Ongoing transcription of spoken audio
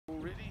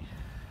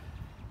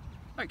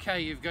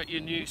Okay, you've got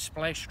your new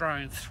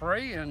Splashdrone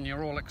 3 and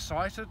you're all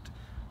excited.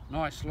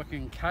 Nice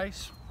looking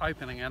case,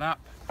 opening it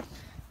up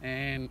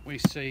and we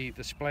see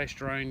the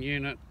Splashdrone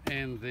unit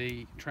and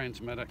the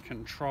transmitter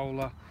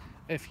controller.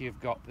 If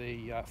you've got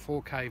the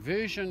 4K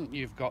version,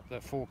 you've got the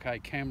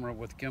 4K camera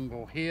with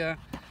gimbal here,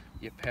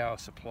 your power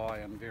supply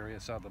and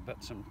various other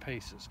bits and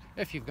pieces.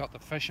 If you've got the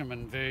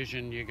fisherman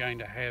version, you're going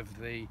to have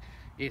the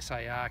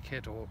SAR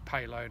kit or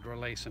payload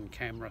release and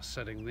camera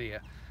sitting there.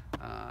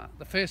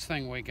 The first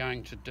thing we're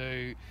going to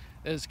do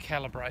is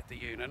calibrate the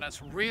unit. And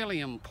it's really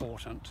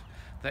important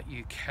that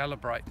you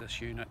calibrate this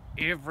unit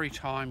every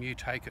time you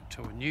take it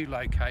to a new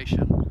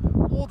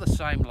location or the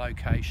same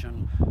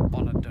location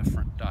on a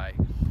different day.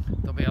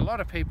 There'll be a lot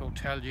of people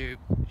tell you,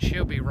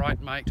 she'll be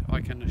right mate. I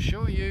can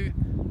assure you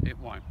it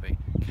won't be.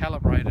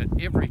 Calibrate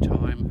it every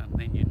time and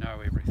then you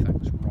know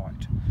everything's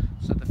right.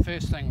 So the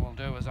first thing we'll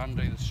do is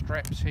undo the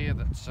straps here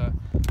that's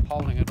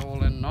holding it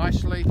all in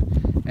nicely,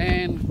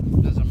 and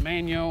there's a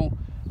manual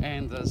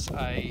and there's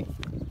a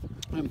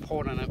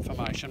important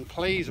information.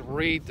 Please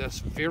read this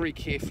very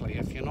carefully.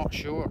 If you're not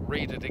sure,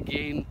 read it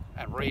again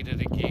and read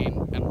it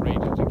again and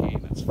read it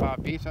again. It's far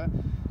better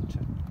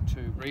to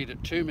read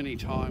it too many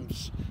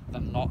times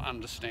than not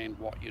understand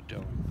what you're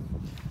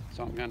doing.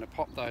 So I'm going to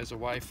pop those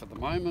away for the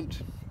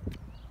moment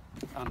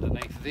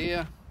underneath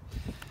there.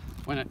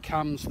 When it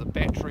comes, the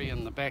battery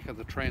in the back of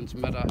the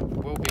transmitter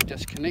will be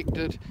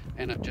disconnected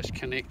and it just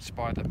connects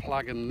by the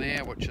plug in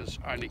there, which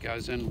only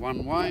goes in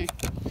one way.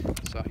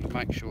 So you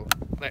make sure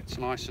that's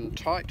nice and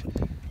tight.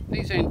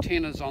 These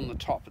antennas on the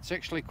top, it's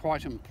actually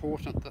quite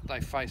important that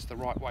they face the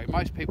right way.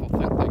 Most people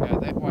think they go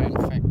that way, in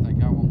fact they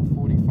go on the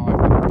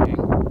 45 degree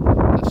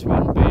angle. This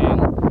one being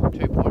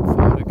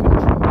 2.4 to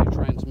control your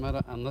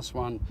transmitter and this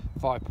one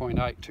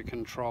 5.8 to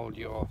control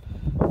your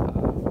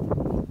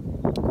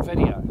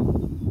video.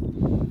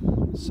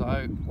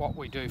 So what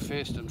we do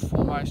first and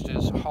foremost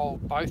is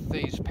hold both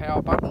these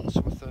power buttons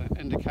with the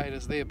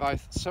indicators there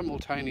both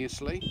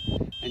simultaneously,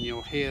 and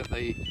you'll hear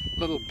the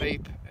little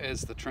beep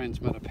as the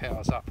transmitter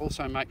powers up.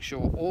 Also make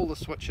sure all the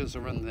switches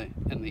are in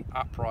the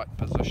upright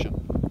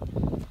position.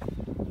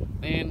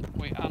 Then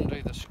we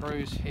undo the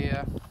screws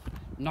here,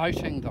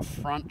 noting the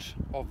front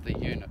of the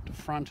unit. The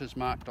front is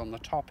marked on the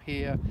top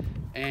here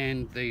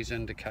and these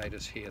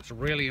indicators here. It's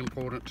really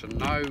important to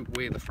know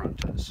where the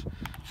front is.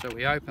 So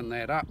we open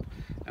that up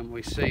and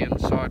we see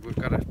inside we've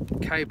got a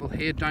cable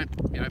here. Don't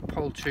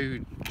pull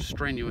too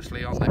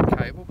strenuously on that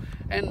cable,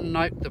 and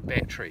note the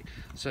battery.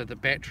 So the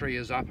battery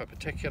is up a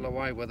particular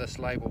way with this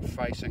label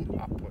facing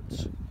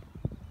upwards.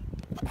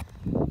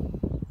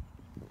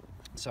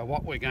 So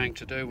what we're going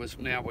to do is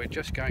now we're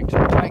just going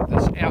to take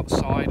this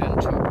outside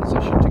into a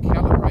position to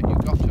calibrate.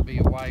 You've got to be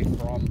away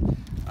from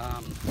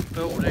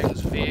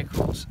buildings,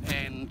 vehicles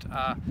and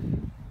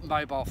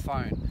mobile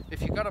phone.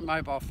 If you've got a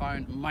mobile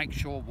phone, make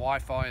sure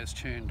Wi-Fi is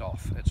turned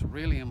off. It's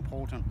really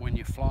important when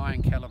you're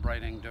flying,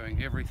 calibrating,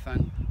 doing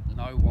everything,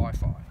 no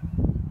Wi-Fi.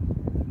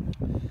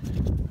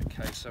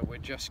 Okay, so we're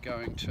just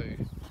going to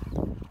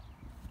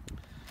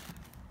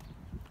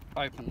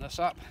open this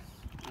up,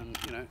 and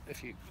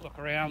if you look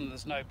around,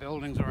 there's no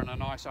buildings. We're in a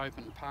nice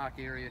open park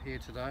area here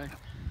today,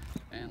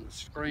 and the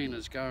screen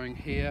is going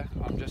here.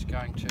 I'm just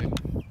going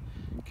to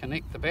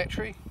connect the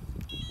battery,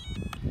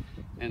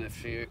 and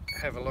if you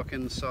have a look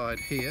inside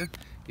here,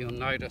 you'll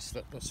notice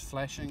that there's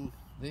flashing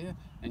there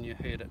and you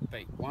heard it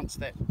beep. Once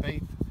that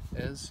beep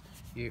is,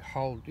 you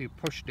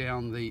push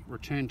down the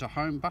return to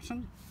home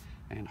button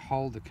and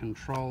hold the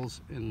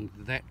controls in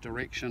that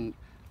direction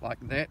like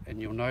that,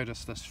 and you'll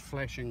notice this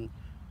flashing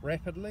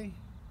rapidly,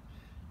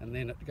 and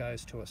then it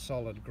goes to a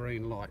solid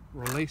green light.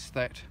 Release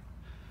that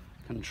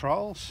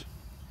controls,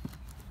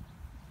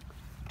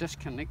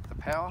 disconnect the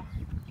power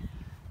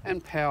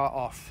and power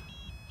off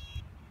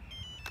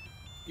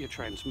your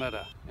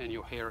transmitter, and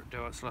you'll hear it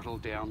do its little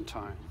down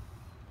tone.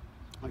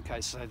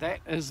 Okay, so that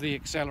is the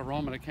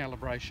accelerometer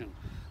calibration.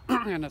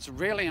 And it's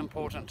really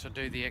important to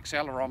do the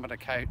accelerometer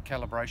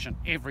calibration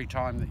every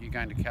time that you're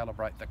going to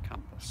calibrate the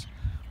compass,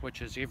 which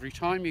is every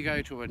time you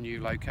go to a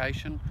new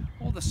location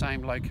or the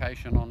same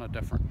location on a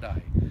different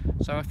day.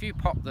 So if you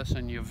pop this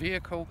in your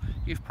vehicle,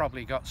 you've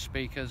probably got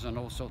speakers and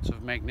all sorts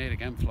of magnetic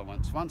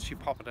influence. Once you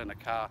pop it in a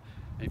car,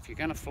 if you're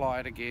going to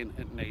fly it again,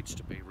 it needs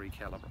to be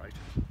recalibrated.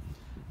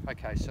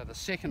 Okay, so the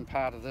second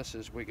part of this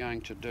is we're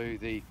going to do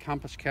the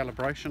compass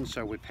calibration.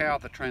 So we power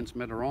the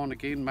transmitter on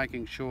again,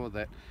 making sure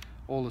that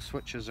all the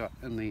switches are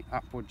in the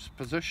upwards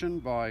position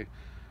by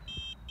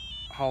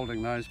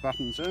holding those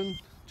buttons in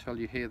until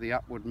you hear the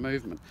upward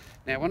movement.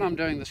 Now when I'm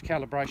doing this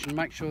calibration,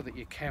 make sure that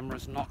your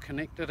camera's not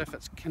connected. If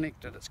it's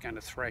connected, it's going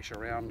to thrash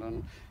around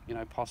and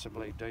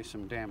possibly do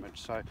some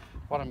damage. So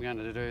what I'm going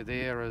to do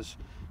there is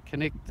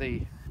connect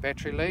the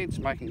battery leads,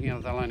 making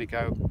they'll only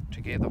go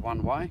together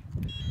one way.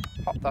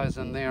 Pop those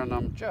in there, and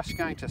I'm just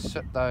going to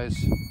sit those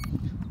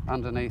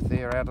underneath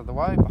there out of the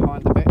way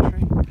behind the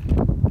battery.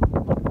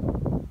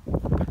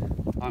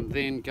 I'm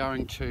then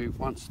going to,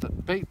 once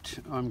that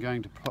beeped, I'm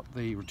going to put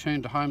the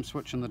return to home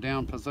switch in the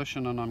down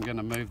position, and I'm going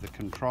to move the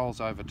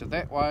controls over to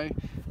that way,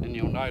 and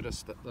you'll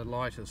notice that the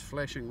light is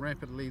flashing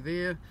rapidly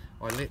there.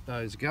 I let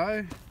those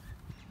go.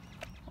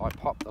 I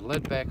pop the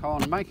lid back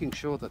on, making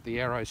sure that the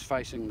arrow's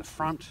facing the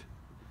front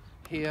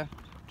here.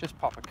 Just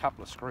pop a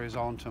couple of screws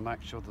on to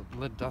make sure that the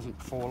lid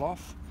doesn't fall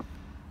off.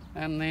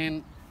 And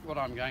then what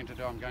I'm going to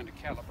do, I'm going to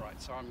calibrate.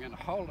 So I'm going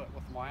to hold it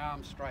with my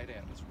arm straight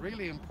out. It's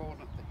really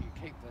important that you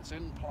keep this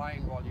in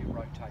plane while you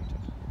rotate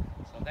it.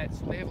 So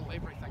that's level,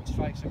 everything's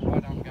facing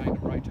right. I'm going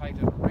to rotate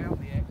it around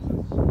the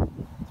axis,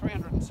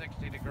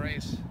 360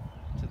 degrees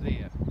to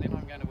there. Then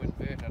I'm going to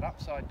invert it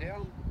upside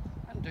down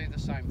and do the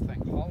same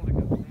thing, holding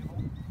it level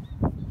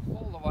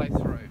all the way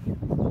through.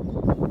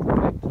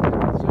 Back to that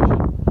position.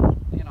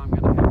 Then I'm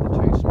going to have the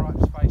two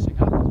stripes facing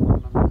up,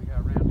 and I'm going to go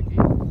around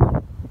again.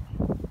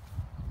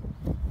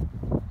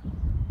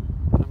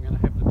 And I'm going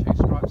to have the two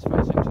stripes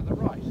facing to the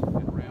right,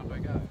 and round I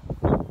go.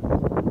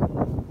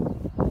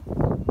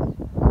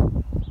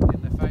 Then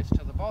they face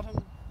to the bottom,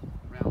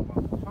 round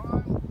one more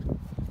time,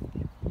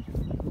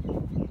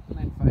 and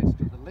then face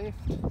to the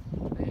left,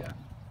 there,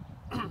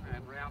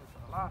 and round for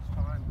the last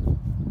time.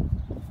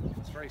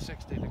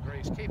 360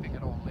 degrees, keeping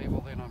it all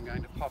level. Then I'm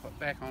going to pop it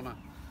back on a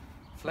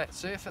flat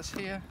surface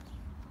here.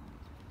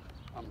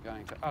 I'm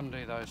going to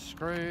undo those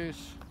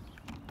screws,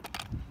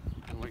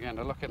 and we're going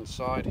to look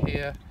inside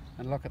here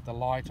and look at the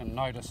light, and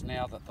notice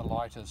now that the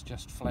light is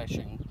just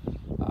flashing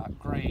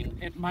green.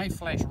 It may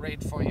flash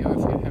red for you if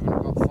you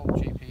haven't got full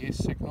GPS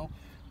signal,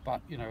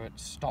 but you know,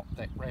 it's stopped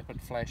that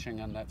rapid flashing,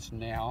 and that's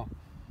now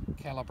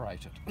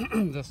calibrated.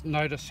 Just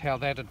notice how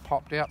that had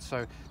popped out,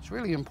 so it's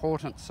really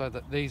important so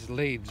that these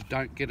leads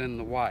don't get in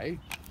the way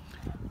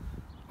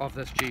of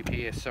this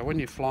GPS. So when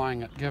you're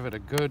flying it, give it a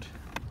good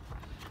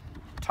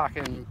tuck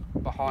in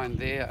behind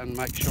there and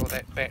make sure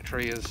that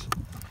battery is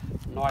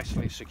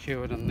nicely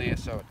secured in there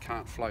so it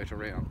can't float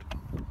around.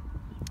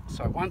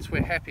 So once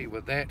we're happy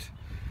with that,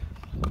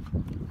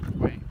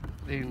 we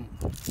then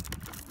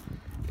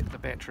get the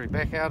battery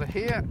back out of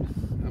here.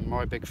 And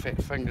my big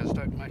fat fingers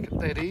don't make it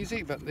that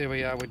easy, but there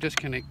we are. We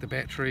disconnect the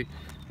battery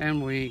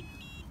and we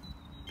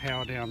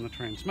power down the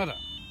transmitter.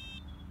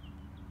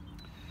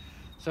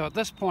 So at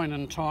this point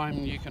in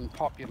time, you can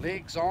pop your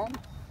legs on,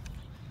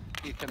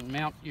 you can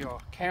mount your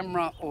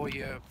camera or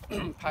your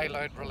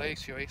payload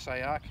release, your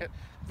SAR kit.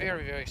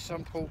 Very, very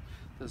simple.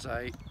 There's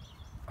a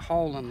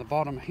hole in the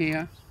bottom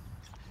here,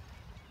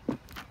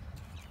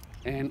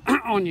 and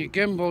on your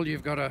gimbal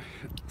you've got a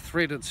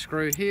threaded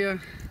screw here,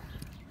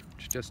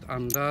 just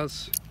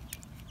undoes,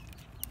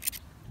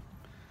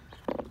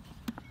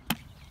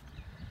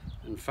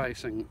 and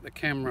facing the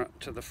camera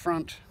to the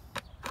front,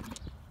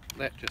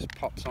 that just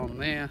pops on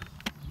there,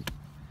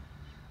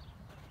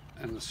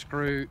 and the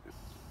screw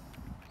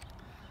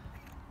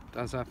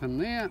does up in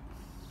there.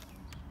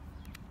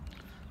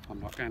 I'm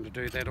not going to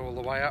do that all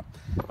the way up,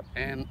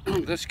 and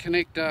this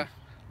connector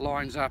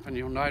lines up, and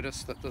you'll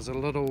notice that there's a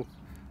little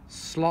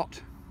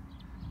slot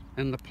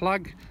in the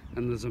plug,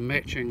 and there's a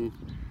matching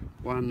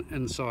one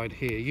inside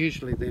here.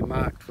 Usually they're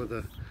marked with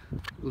a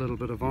little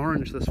bit of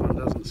orange. This one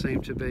doesn't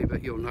seem to be,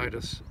 but you'll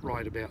notice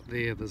right about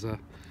there there's a,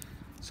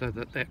 so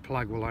that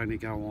plug will only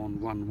go on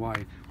one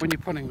way. When you're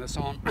putting this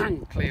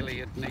on, clearly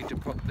you'd need to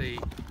put the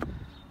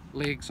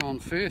legs on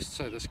first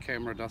so this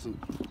camera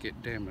doesn't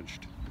get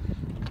damaged.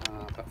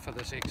 But for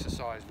this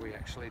exercise we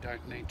actually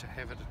don't need to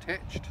have it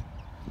attached.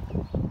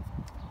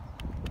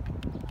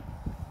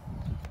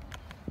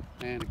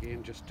 And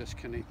again, just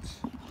disconnects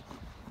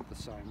the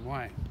same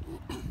way.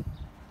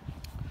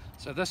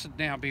 So this would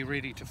now be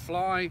ready to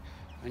fly,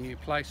 and you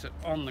place it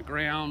on the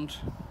ground,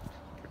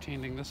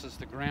 pretending this is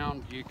the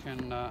ground. You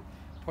can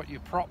put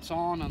your props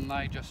on and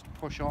they just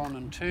push on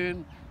and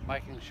turn,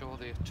 making sure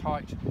they're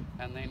tight,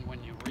 and then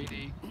when you're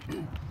ready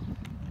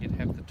you'd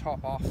have the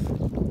top off, turn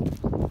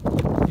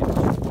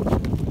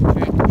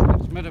the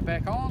transmitter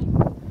back on,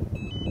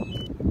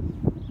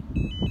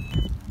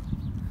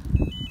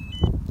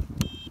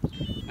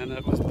 and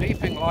it was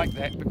beeping like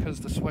that because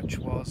the switch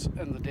was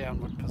in the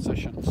downward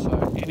position.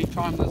 So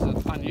anytime there's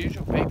an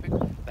unusual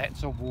beeping,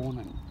 that's a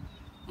warning.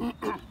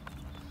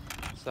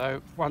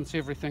 So once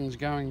everything's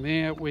going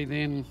there, we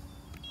then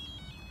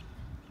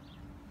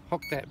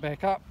hook that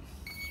back up,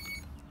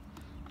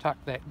 tuck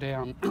that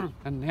down,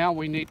 and now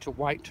we need to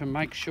wait to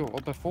make sure,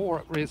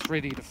 before it's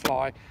ready to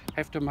fly,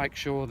 have to make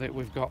sure that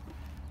we've got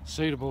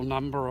suitable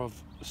number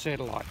of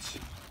satellites.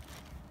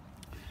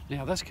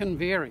 Now this can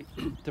vary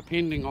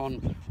depending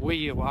on where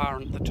you are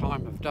at the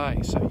time of day.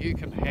 So you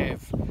can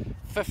have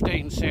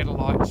 15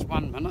 satellites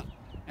one minute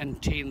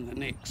and 10 the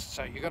next.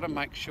 So you've got to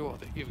make sure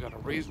that you've got a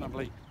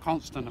reasonably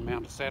constant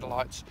amount of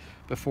satellites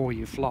before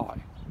you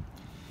fly.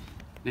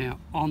 Now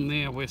on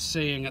there we're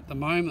seeing at the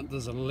moment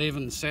there's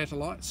 11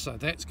 satellites, so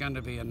that's going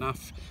to be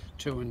enough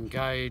to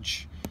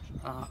engage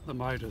the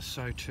motors.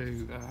 So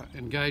to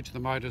engage the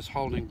motors,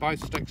 holding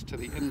both sticks to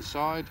the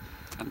inside,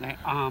 and that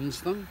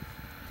arms them.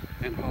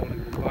 and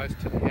holding them both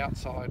to the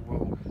outside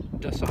will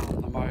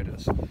disarm the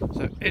motors.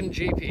 So in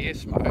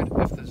GPS mode,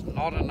 if there's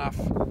not enough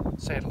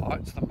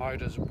satellites, the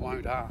motors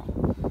won't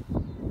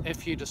arm.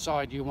 If you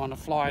decide you want to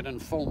fly it in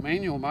full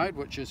manual mode,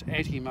 which is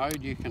ATI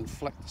mode, you can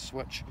flick the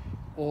switch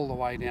all the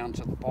way down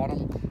to the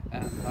bottom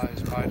and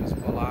those motors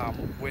will arm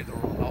whether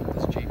or not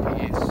there's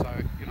GPS.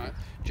 So, you know,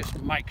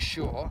 just make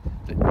sure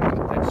that you've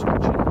got that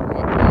switch in the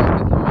right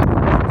mode in the middle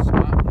of the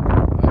smart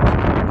mode, so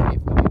carefully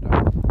you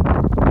don't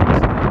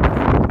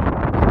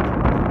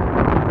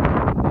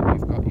and then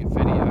you've got your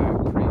video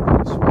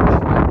preview switch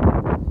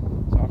here.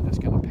 So I'm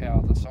just going to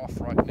power this off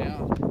right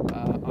now.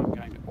 I'm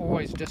going to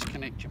always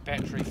disconnect your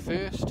battery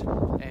first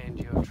and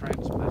your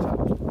transmitter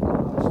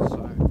last.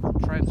 So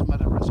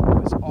transmitter is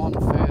always on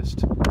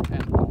first,